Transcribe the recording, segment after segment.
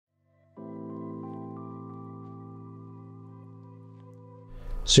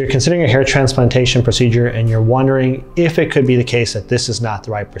So you're considering a hair transplantation procedure and you're wondering if it could be the case that this is not the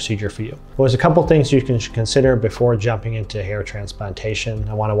right procedure for you. Well, there's a couple things you can consider before jumping into hair transplantation.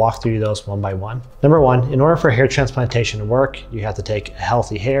 I want to walk through those one by one. Number one, in order for hair transplantation to work, you have to take a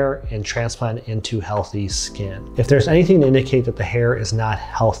healthy hair and transplant into healthy skin. If there's anything to indicate that the hair is not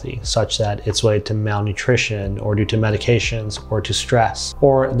healthy, such that it's related to malnutrition or due to medications or to stress,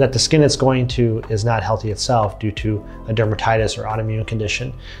 or that the skin it's going to is not healthy itself due to a dermatitis or autoimmune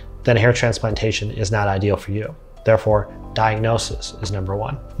condition, then hair transplantation is not ideal for you. Therefore, diagnosis is number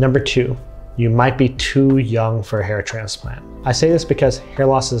one. Number two, you might be too young for a hair transplant. I say this because hair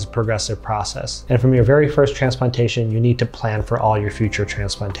loss is a progressive process, and from your very first transplantation, you need to plan for all your future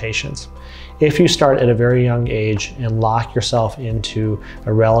transplantations. If you start at a very young age and lock yourself into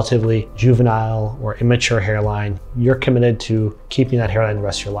a relatively juvenile or immature hairline, you're committed to keeping that hairline the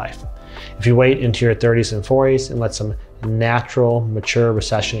rest of your life. If you wait into your 30s and 40s and let some natural, mature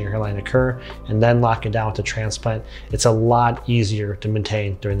recession in your hairline occur and then lock it down with a transplant, it's a lot easier to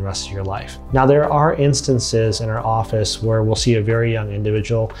maintain during the rest of your life. Now, there are instances in our office where we'll see a very young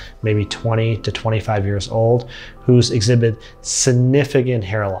individual, maybe 20 to 25 years old, who's exhibited significant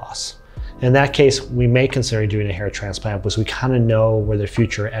hair loss. In that case, we may consider doing a hair transplant because we kind of know where the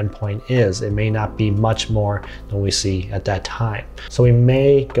future endpoint is. It may not be much more than we see at that time. So we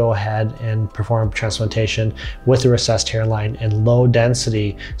may go ahead and perform transplantation with a recessed hairline and low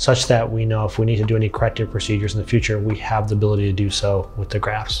density, such that we know if we need to do any corrective procedures in the future, we have the ability to do so with the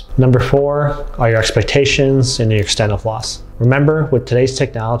grafts. Number four are your expectations and your extent of loss. Remember, with today's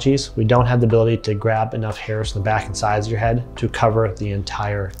technologies, we don't have the ability to grab enough hairs from the back and sides of your head to cover the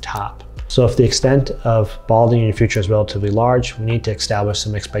entire top. So if the extent of balding in your future is relatively large, we need to establish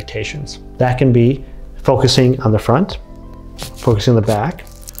some expectations. That can be focusing on the front, focusing on the back,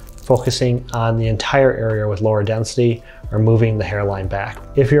 focusing on the entire area with lower density, or moving the hairline back.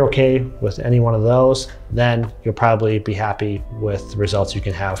 If you're okay with any one of those, then you'll probably be happy with the results you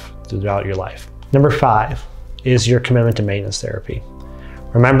can have throughout your life. Number five is your commitment to maintenance therapy.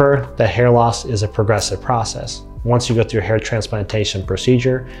 Remember that hair loss is a progressive process. Once you go through your hair transplantation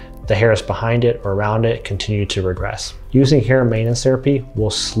procedure, the hairs behind it or around it continue to regress. Using hair maintenance therapy will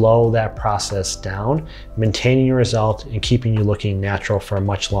slow that process down, maintaining your result and keeping you looking natural for a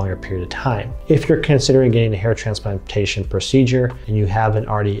much longer period of time. If you're considering getting a hair transplantation procedure and you haven't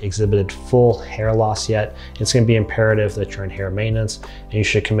already exhibited full hair loss yet, it's going to be imperative that you're in hair maintenance and you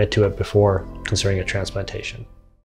should commit to it before considering a transplantation.